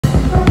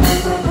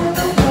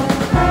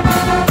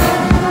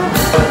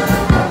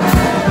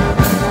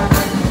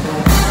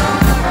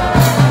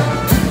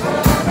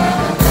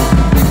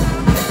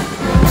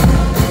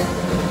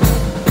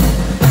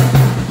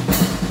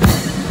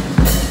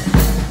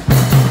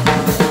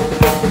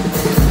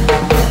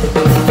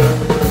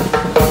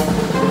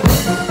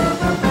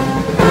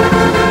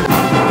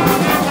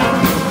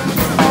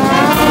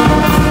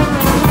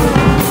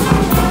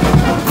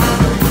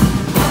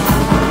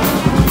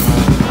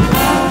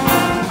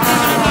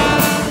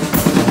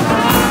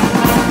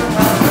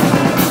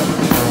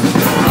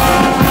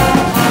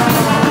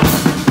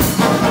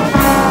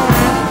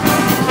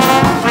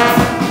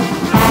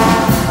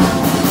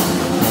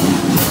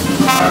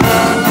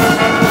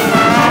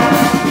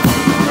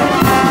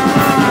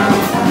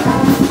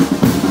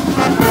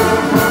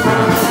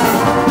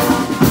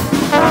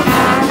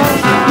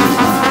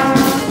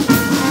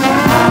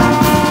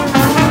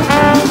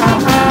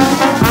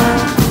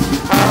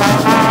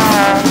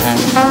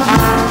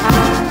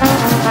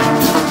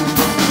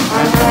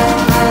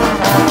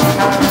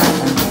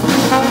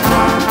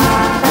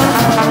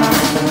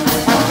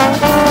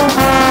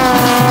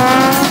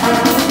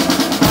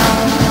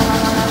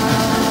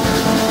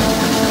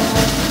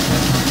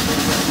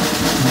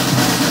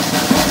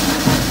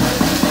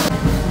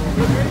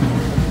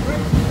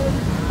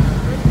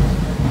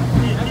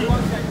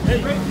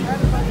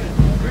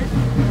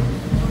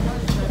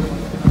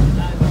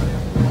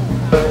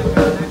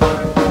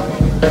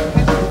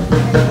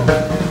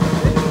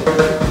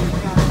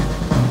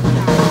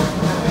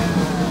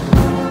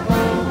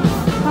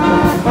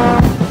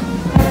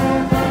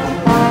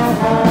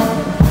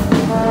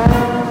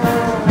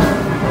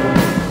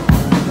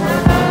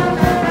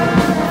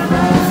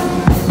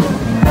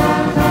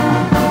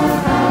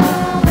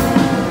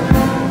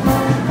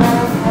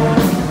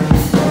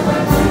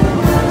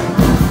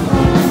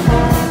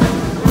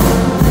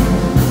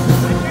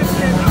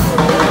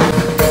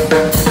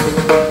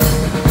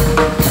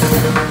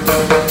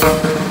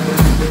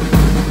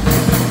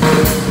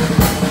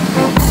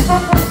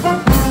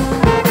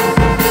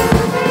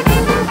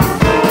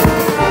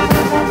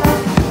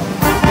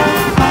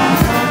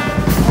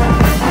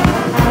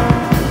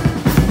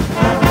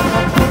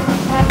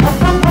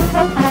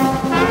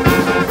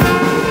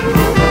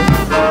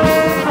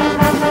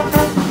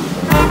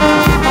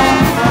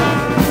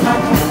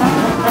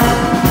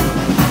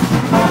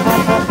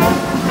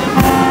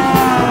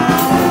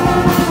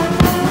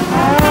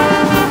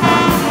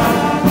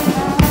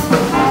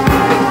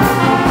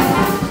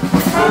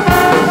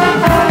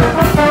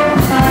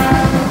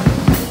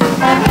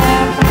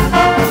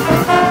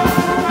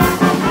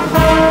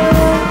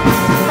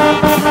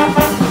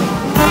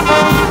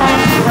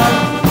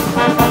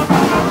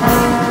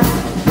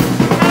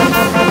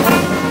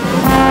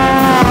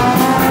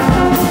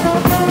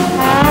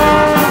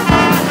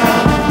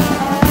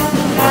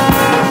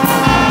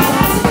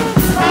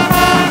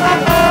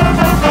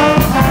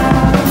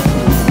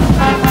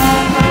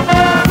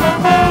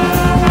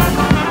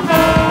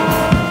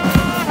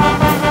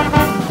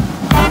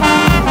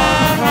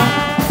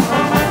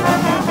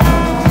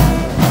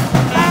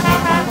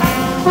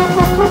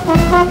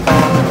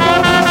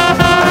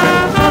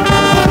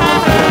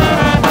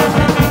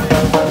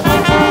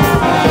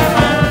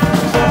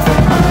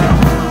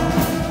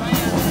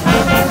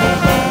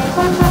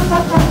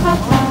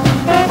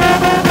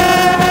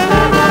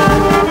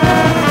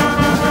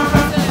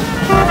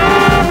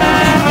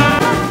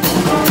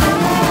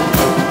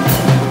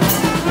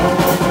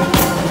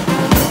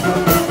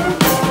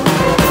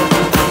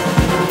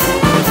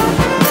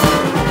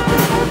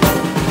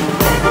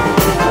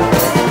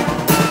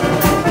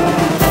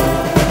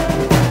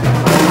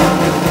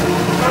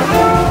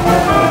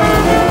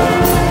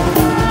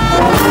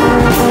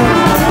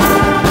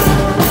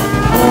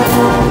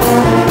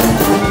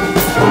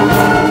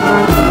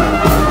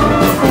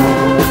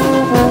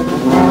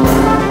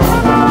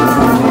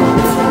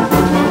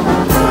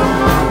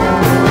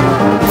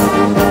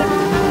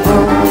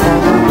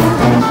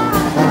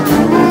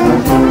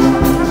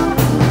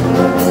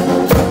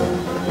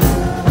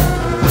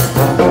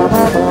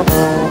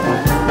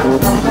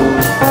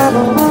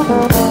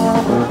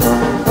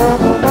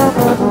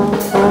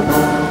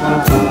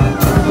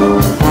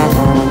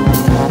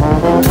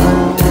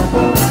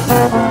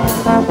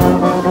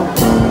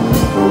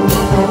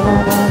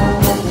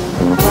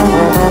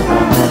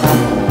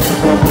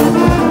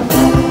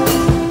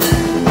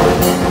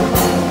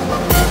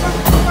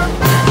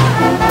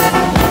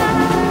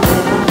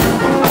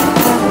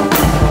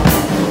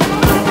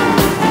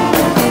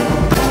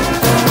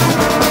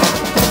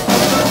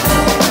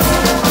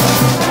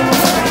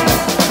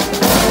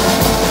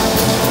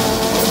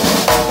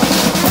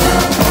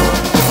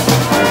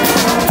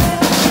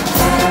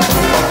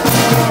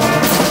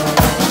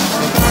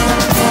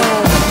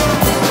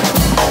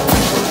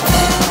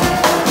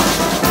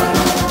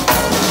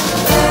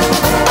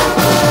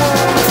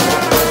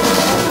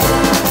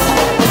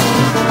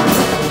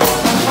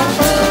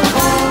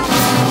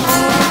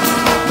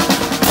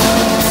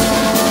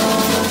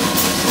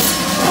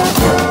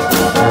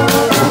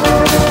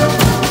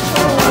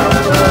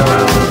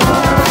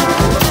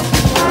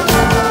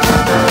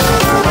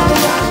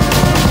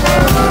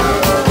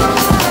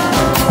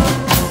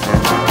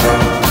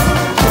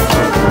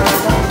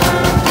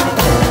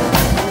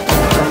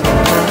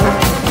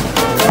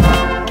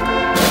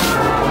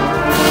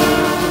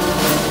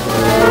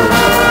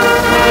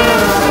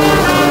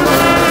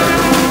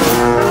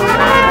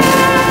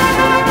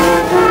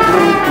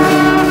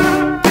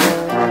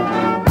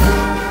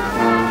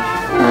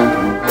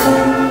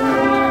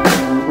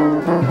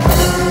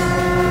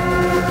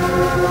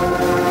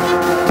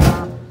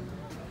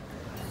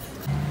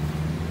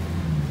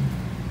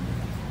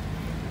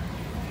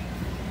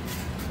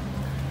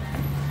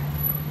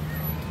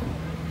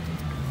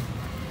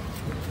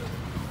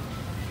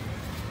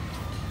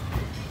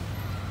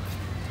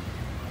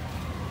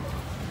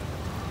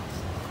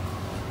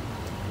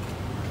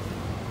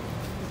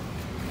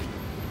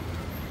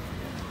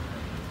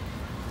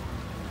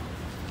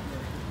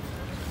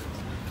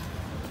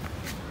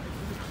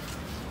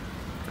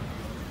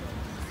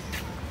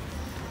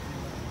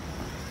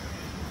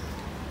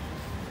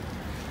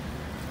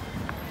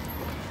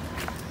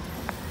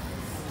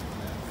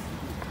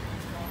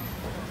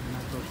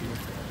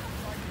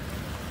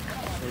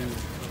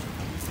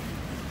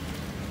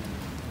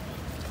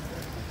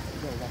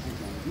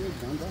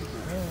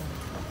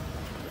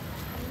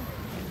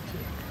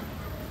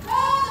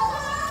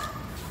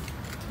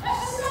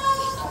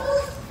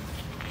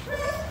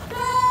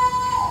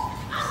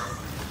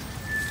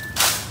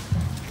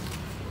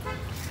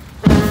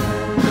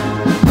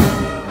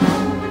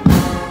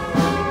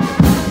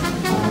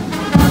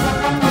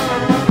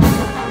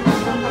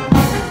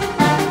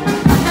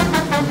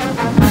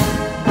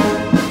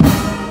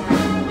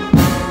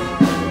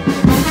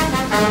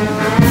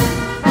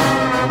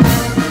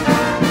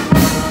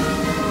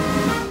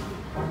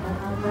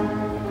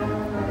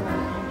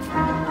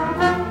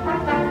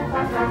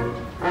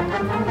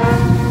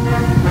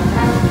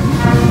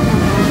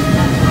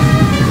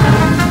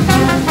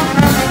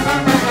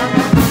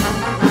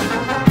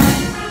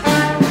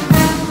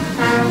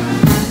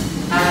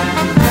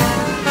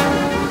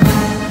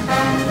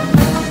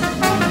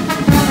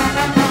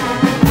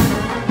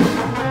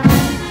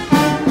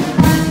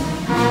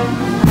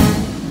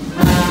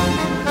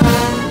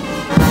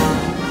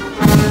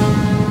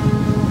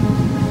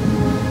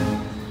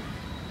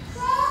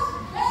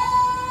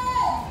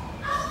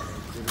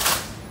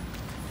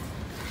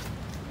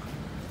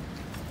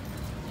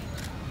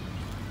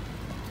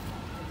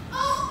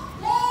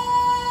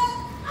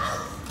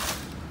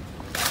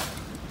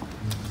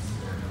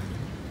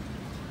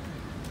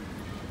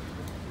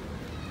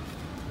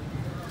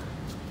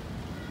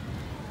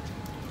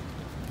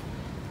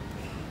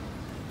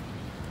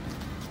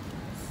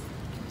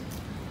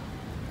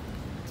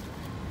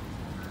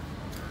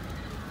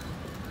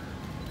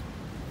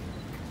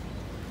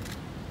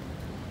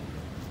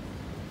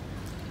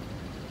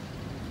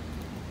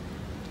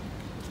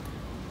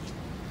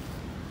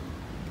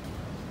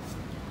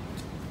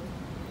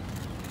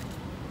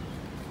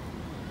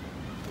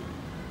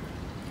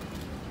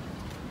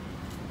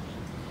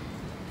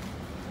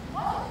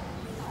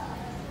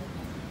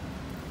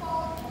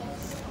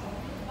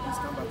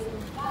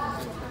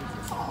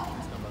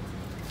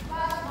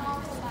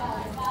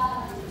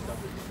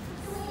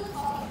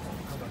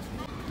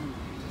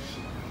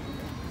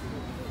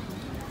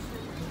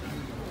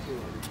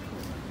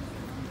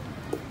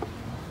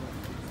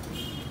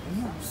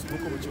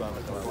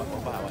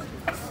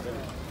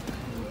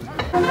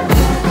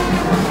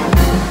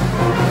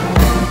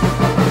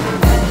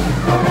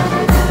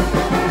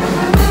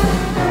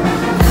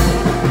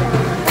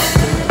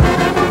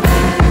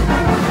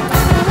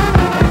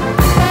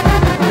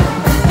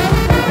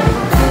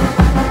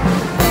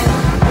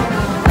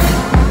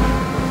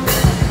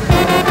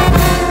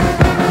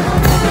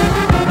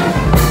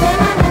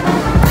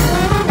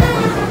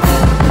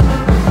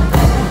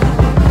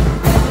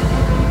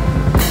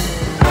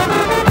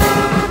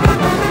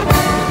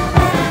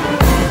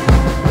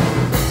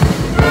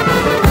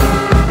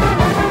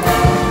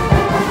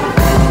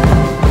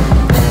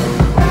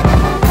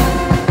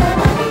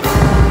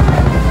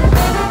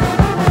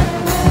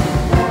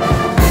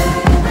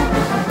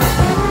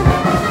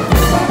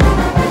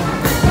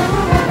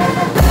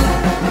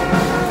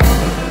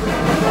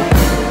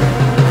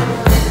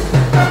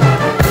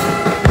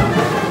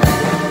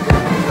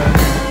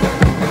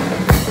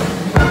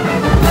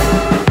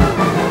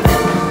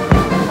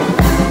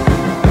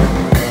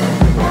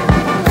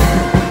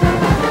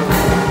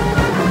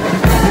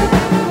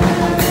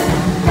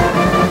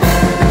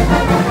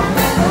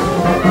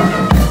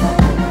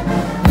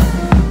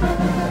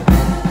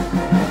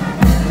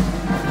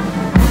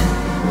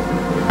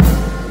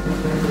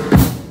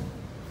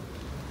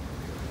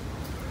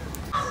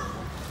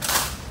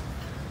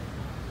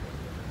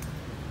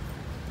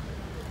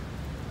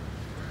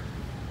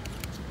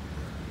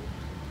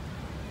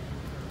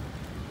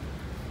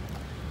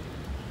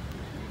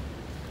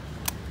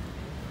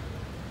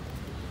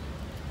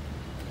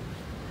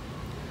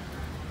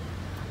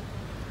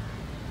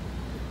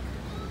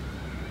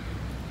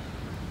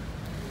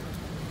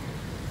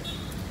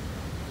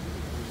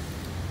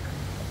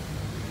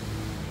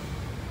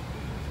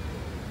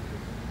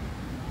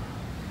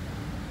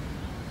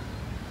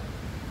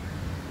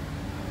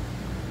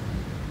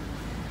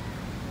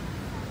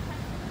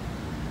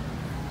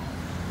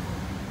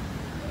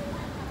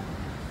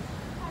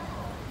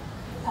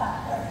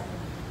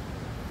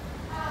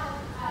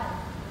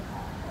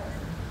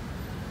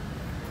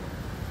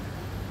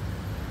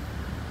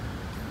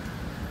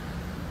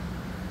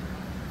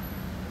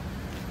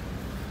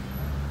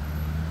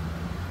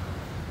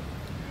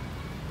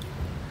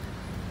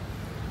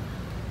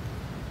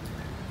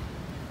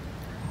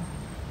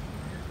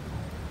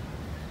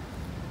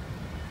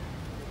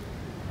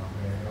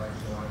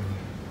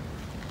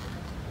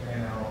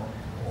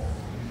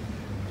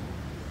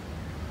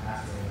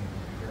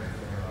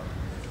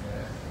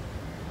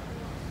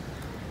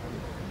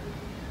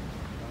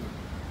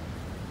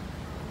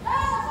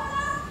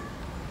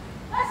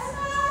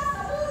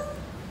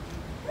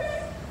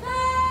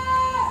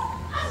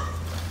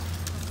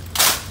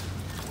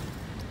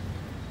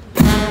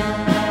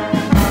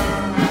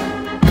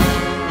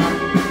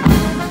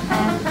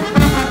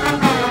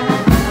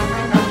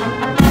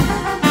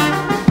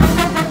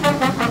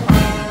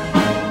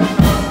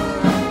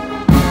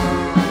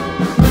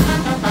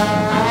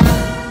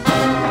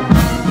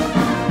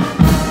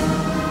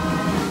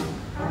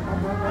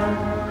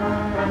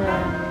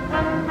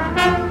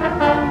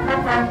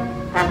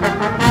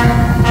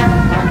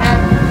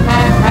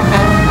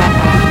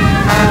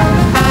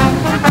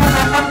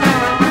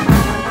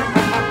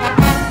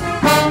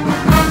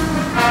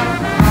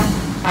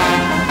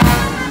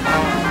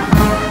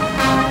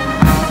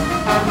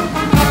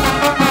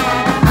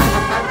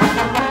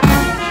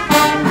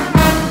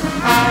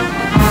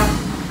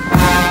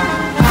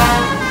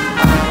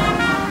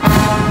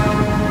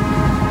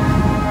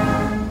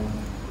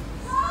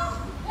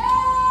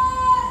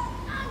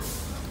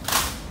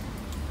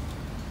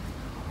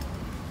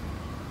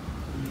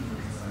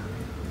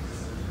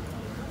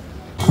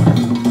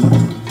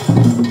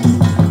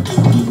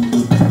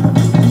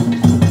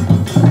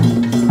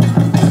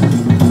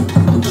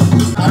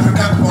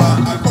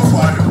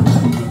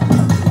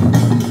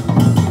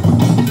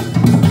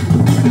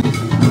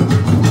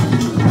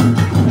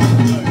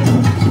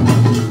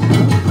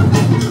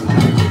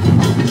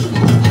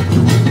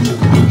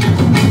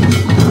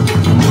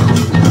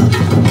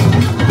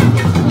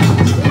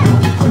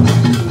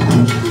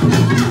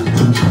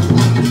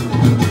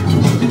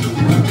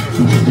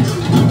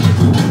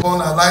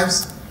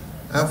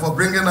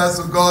us,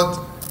 O God,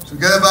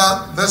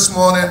 together this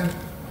morning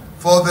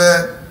for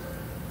the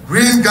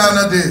Green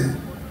Ghana Day,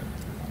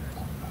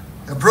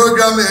 a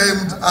program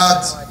aimed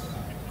at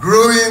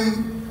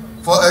growing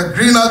for a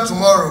greener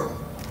tomorrow,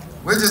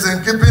 which is in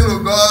keeping, O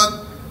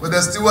God, with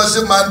the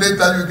stewardship mandate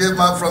that you gave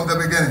man from the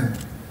beginning.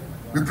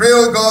 We pray,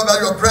 O God,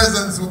 that your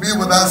presence will be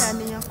with us,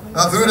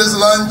 that through this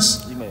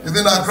lunch,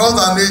 even across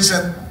our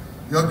nation,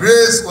 your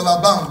grace will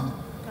abound,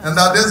 and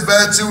that this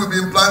virtue will be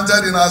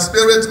implanted in our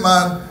spirit,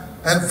 man,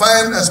 and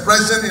find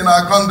expression in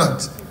our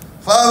conduct.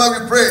 Father,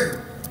 we pray,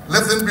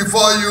 lifting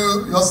before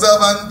you your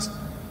servant,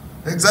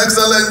 His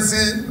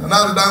Excellency Prez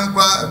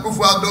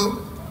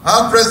Akufo-Addo,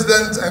 our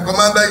President and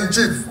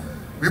Commander-in-Chief.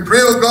 We pray,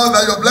 O God,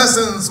 that your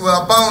blessings will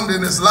abound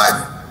in his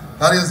life,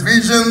 that his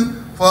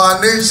vision for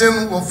our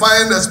nation will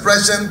find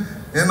expression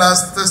in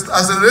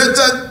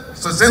accelerated,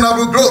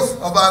 sustainable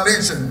growth of our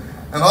nation.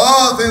 And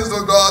all things,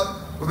 O God,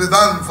 will be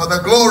done for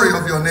the glory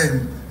of your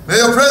name. May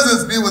your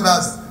presence be with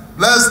us.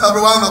 Bless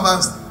every one of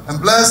us, and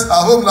bless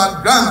our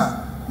homeland,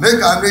 Ghana.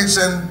 Make our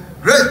nation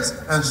great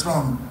and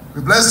strong.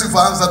 We bless you for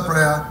answered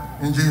prayer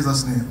in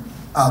Jesus' name.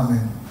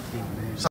 Amen.